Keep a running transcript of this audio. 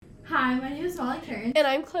Hi, my name is Molly Kern. And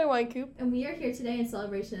I'm Claire Weincoop. And we are here today in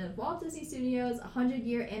celebration of Walt Disney Studios'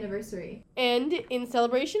 100-year anniversary. And in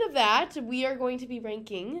celebration of that, we are going to be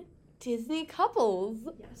ranking Disney couples.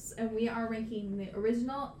 Yes, and we are ranking the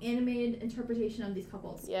original animated interpretation of these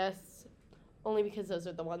couples. Yes, only because those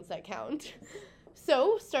are the ones that count.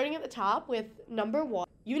 So, starting at the top with number 1,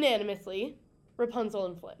 unanimously, Rapunzel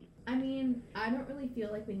and Flynn. I mean, I don't really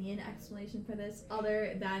feel like we need an explanation for this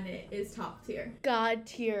other than it is top tier. God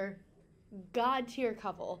tier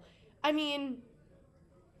couple. I mean,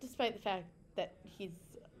 despite the fact that he's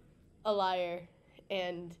a liar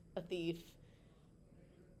and a thief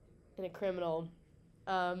and a criminal,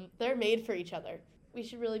 they're made for each other. We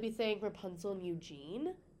should really be saying Rapunzel and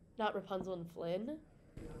Eugene, not Rapunzel and Flynn.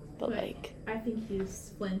 But like, I think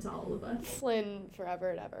he's Flynn to all of us. Flynn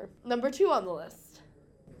forever and ever. Number 2 on the list.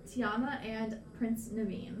 Tiana and Prince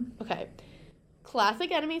Naveen. Okay.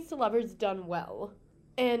 Classic enemies to lovers done well.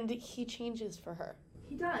 And he changes for her.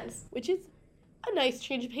 He does. Which is a nice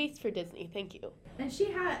change of pace for Disney. Thank you. And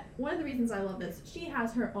she had, one of the reasons I love this, she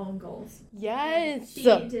has her own goals. Yes. She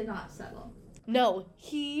did not settle. No,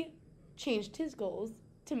 he changed his goals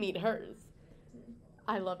to meet hers.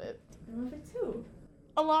 I love it. I love it too.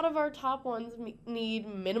 A lot of our top ones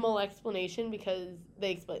need minimal explanation because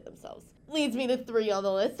they explain themselves. Leads me to 3 on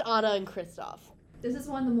the list, Anna and Kristoff. This is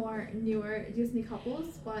one of the more newer Disney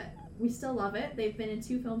couples, but we still love it. They've been in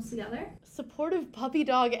 2 films together. Supportive puppy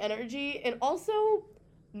dog energy, and also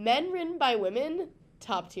men written by women,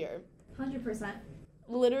 top tier. 100%.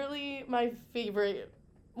 Literally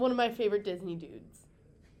one of my favorite Disney dudes.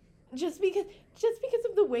 Just because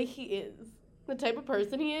of the way he is, the type of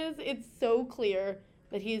person he is, it's so clear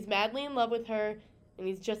that he is madly in love with her, and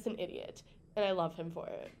he's just an idiot, and I love him for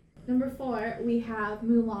it. Number 4, we have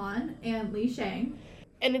Mulan and Li Shang.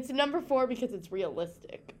 And it's number 4 because it's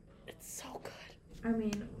realistic. It's so good. I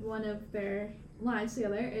mean, one of their lines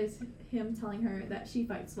together is him telling her that she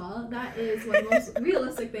fights well. That is one of the most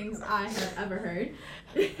realistic things I have ever heard.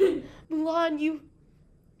 Mulan, you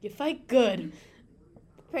fight good.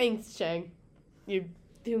 Thanks, Shang. You're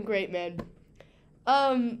doing great, man.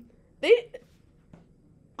 They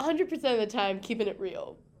 100% of the time keeping it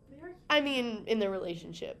real. I mean, in their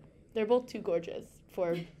relationship. They're both too gorgeous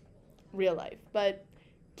for real life, but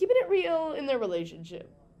keeping it real in their relationship.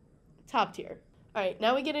 Top tier. All right,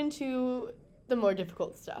 now we get into the more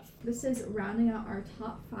difficult stuff. This is rounding out our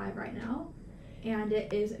top 5 right now, and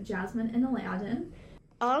it is Jasmine and Aladdin.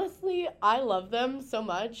 Honestly, I love them so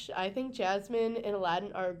much. I think Jasmine and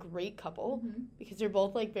Aladdin are a great couple because they're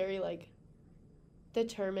both very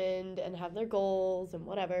determined and have their goals and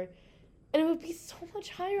whatever. And it would be so much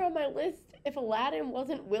higher on my list if Aladdin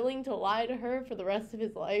wasn't willing to lie to her for the rest of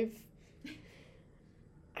his life.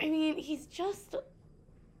 I mean, he's just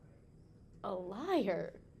a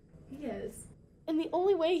liar. He is. And the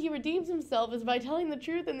only way he redeems himself is by telling the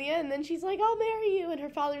truth in the end. And then she's like, I'll marry you. And her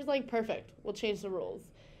father's like, perfect. We'll change the rules.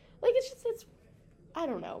 I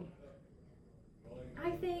don't know.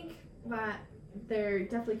 I think that there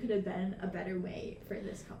definitely could have been a better way for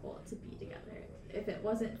this couple to be together if it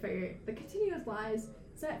wasn't for the continuous lies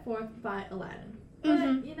set forth by Aladdin.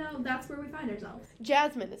 But, that's where we find ourselves.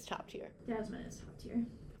 Jasmine is top tier. Jasmine is top tier.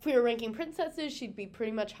 If we were ranking princesses, she'd be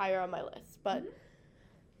pretty much higher on my list. But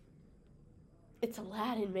it's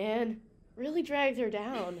Aladdin, man. Really drags her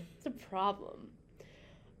down. It's a problem.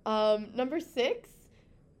 Number 6,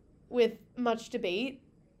 with much debate,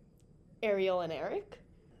 Ariel and Eric.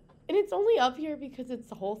 And it's only up here because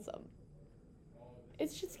it's wholesome.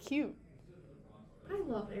 It's just cute. I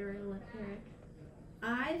love Ariel and Eric.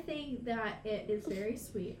 I think that it is very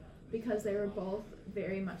sweet because they were both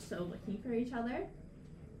very much so looking for each other.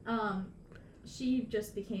 She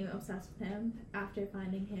just became obsessed with him after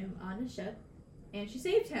finding him on a ship, and she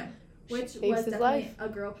saved him, which was definitely a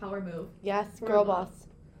girl power move. Yes, girl boss.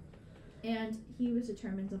 And he was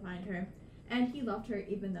determined to find her, and he loved her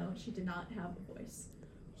even though she did not have a voice.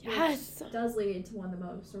 Yes. Which does lead to one of the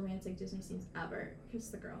most romantic Disney scenes ever. Kiss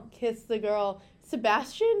the girl. Kiss the girl.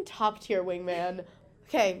 Sebastian, top tier wingman.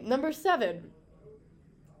 Okay, number 7.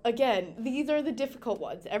 Again, these are the difficult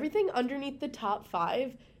ones. Everything underneath the top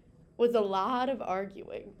 5 was a lot of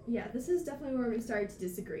arguing. Yeah, this is definitely where we started to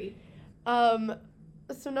disagree.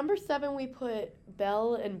 So number 7, we put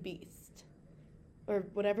Belle and Beast. Or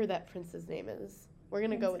whatever that prince's name is. We're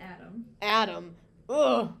going to go with Adam. Adam.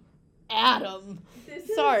 Ugh. Adam.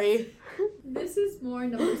 This is more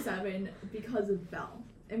number 7 because of Belle.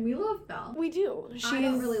 And we love Belle. We do. I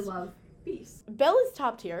don't really love Beast. Belle is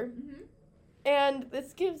top tier. And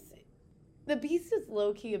this gives... The Beast is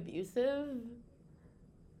low-key abusive.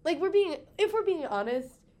 If we're being honest,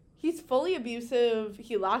 He's fully abusive.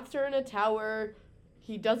 He locks her in a tower.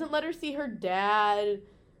 He doesn't let her see her dad.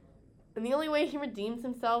 And the only way he redeems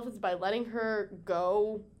himself is by letting her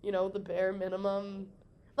go, the bare minimum.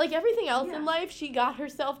 Like everything else in life, she got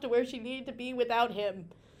herself to where she needed to be without him.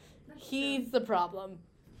 He's the problem.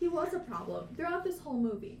 He was a problem throughout this whole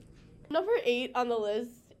movie. Number 8 on the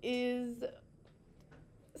list is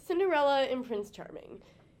Cinderella and Prince Charming.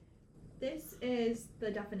 This is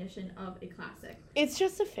the definition of a classic. It's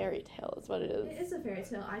just a fairy tale is what it is. It is a fairy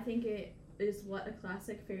tale. I think it is what a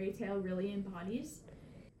classic fairy tale really embodies.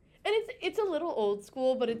 And it's a little old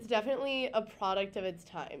school, but it's definitely a product of its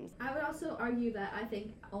times. I would also argue that I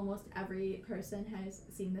think almost every person has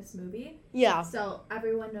seen this movie. Yeah. So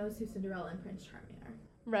everyone knows who Cinderella and Prince Charming are.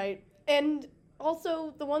 Right. And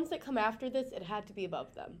also, the ones that come after this, it had to be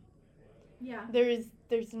above them. Yeah.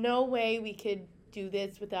 There's no way we could do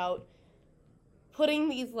this without putting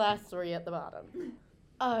these last 3 at the bottom.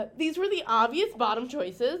 These were the obvious bottom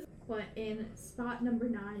choices. But in spot number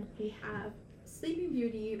 9, we have Sleeping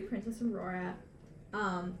Beauty, Princess Aurora,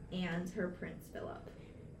 and her Prince Philip.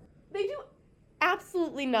 They do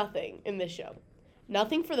absolutely nothing in this show.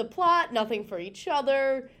 Nothing for the plot, nothing for each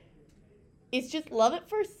other. It's just love at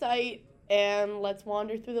first sight, and let's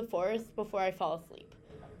wander through the forest before I fall asleep.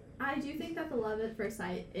 I do think that the love at first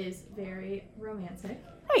sight is very romantic.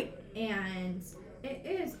 Right. And it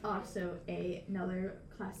is also another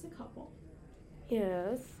classic couple.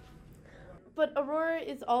 Yes. But Aurora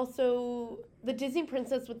is also the Disney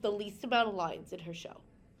princess with the least amount of lines in her show.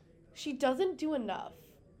 She doesn't do enough.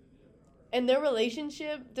 And their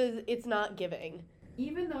relationship, it's not giving.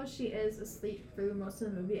 Even though she is asleep through most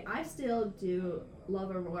of the movie, I still do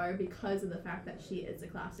love Aurora because of the fact that she is a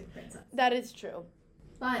classic princess. That is true.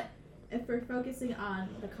 But if we're focusing on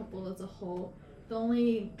the couple as a whole, the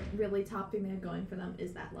only really top thing they have going for them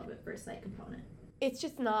is that love at first sight component. It's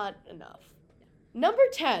just not enough. Number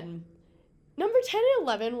 10. Number 10 and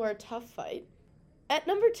 11 were a tough fight. At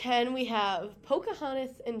number 10, we have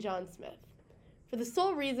Pocahontas and John Smith, for the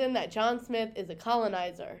sole reason that John Smith is a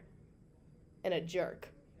colonizer and a jerk.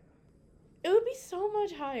 It would be so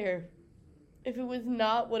much higher if it was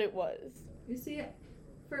not what it was. You see,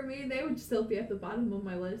 for me, they would still be at the bottom of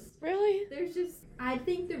my list. Really? I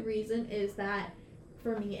think the reason is that,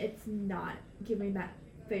 for me, it's not giving that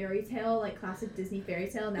fairy tale, like classic Disney fairy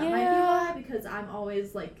tale. And that might be why, because I'm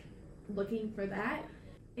always, looking for that.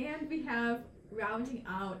 And we have, rounding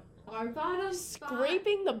out our bottom spot,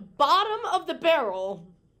 Scraping the bottom of the barrel,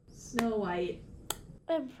 Snow White.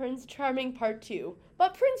 And Prince Charming Part 2.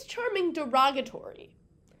 But Prince Charming derogatory.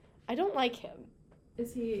 I don't like him.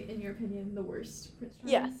 Is he, in your opinion, the worst Prince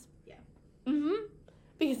Charming? Yes. Yeah. Mm-hmm.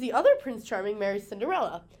 Because the other Prince Charming marries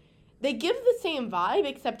Cinderella. They give the same vibe,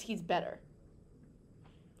 except he's better.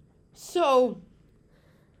 So,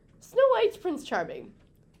 Snow White's Prince Charming.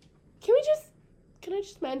 Can I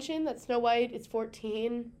just mention that Snow White is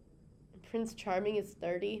 14 and Prince Charming is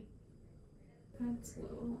 30? That's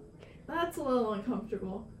a little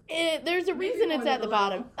uncomfortable. There's a Maybe reason more it's than at the a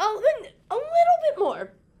bottom. little. A little bit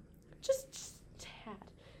more. Just tad.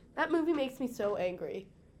 That movie makes me so angry.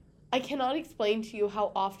 I cannot explain to you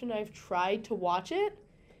how often I've tried to watch it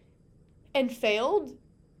and failed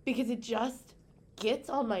because it just gets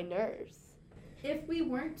on my nerves. If we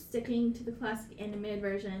weren't sticking to the classic animated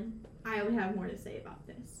version, I would have more to say about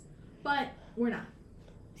this. But we're not.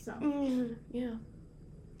 So.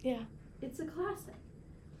 Yeah. It's a classic.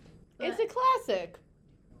 It's a classic.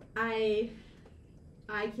 I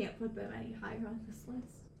can't put them any higher on this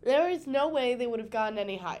list. There is no way they would have gotten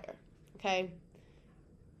any higher. Okay?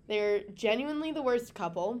 They're genuinely the worst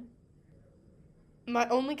couple. My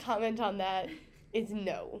only comment on that is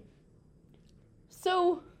no.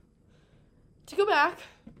 So, to go back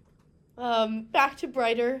to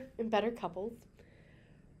brighter and better couples.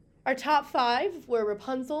 Our top 5 were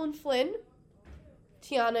Rapunzel and Flynn,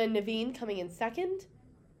 Tiana and Naveen coming in second,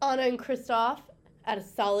 Anna and Kristoff at a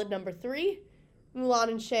solid number 3, Mulan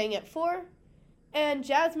and Shang at 4, and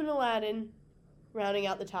Jasmine and Aladdin rounding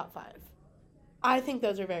out the top 5. I think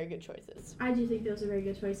those are very good choices. I do think those are very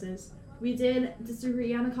good choices. We did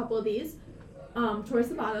disagree on a couple of these towards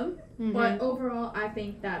the bottom, but overall I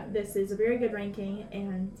think that this is a very good ranking,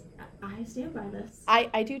 and I stand by this.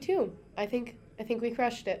 I do too. I think we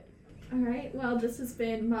crushed it. All right, well, this has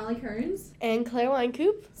been Molly Kearns And Claire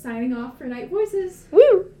Winecoop. signing off for Night Voices.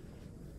 Woo!